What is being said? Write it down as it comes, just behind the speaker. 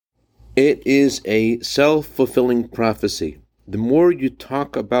It is a self-fulfilling prophecy. The more you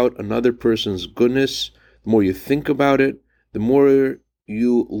talk about another person's goodness, the more you think about it, the more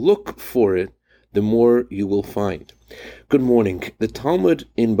you look for it, the more you will find. Good morning. The Talmud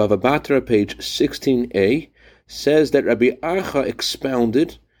in Bava Batra, page 16a, says that Rabbi Acha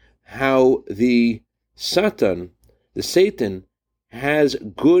expounded how the Satan, has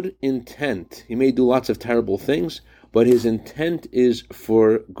good intent. He may do lots of terrible things, but his intent is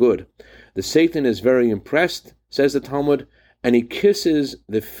for good. The Satan is very impressed, says the Talmud, and he kisses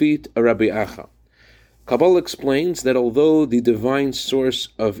the feet of Rabbi Acha. Kabbalah explains that although the divine source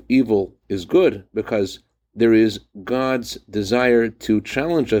of evil is good, because there is God's desire to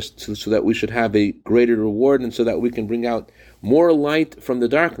challenge us so that we should have a greater reward and so that we can bring out more light from the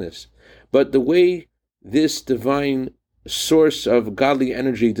darkness. But the way this divine source of godly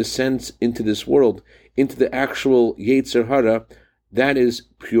energy descends into this world, into the actual Yetzer Hara, that is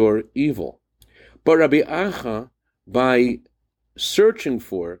pure evil. But Rabbi Acha, by searching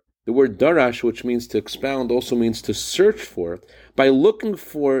for, the word darash, which means to expound, also means to search for, by looking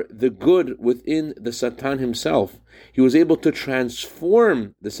for the good within the Satan himself, he was able to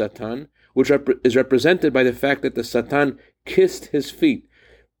transform the Satan, which is represented by the fact that the Satan kissed his feet,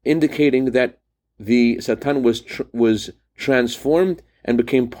 indicating that the Satan was transformed and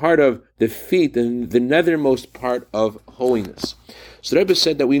became part of the feet and the nethermost part of holiness. So the Rebbe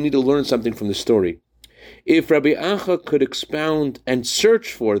said that we need to learn something from the story. If Rabbi Acha could expound and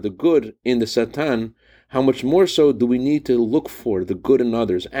search for the good in the Satan, how much more so do we need to look for the good in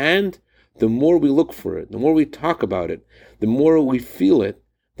others? And the more we look for it, the more we talk about it, the more we feel it,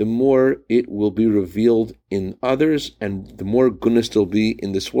 the more it will be revealed in others, and the more goodness there will be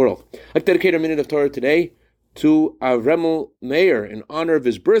in this world. I'd like to dedicate a minute of Torah today to Avremel Meir in honor of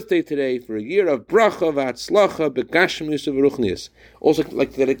his birthday today for a year of bracha v'atzlacha b'gashmius v'ruchnius. Also, I'd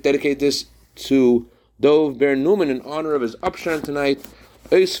like to dedicate this to Dov Ber Newman in honor of his upshon tonight.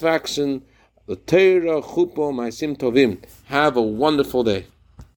 Eis Vaksen, the Torah Chupo Ma'asim Tovim. Have a wonderful day.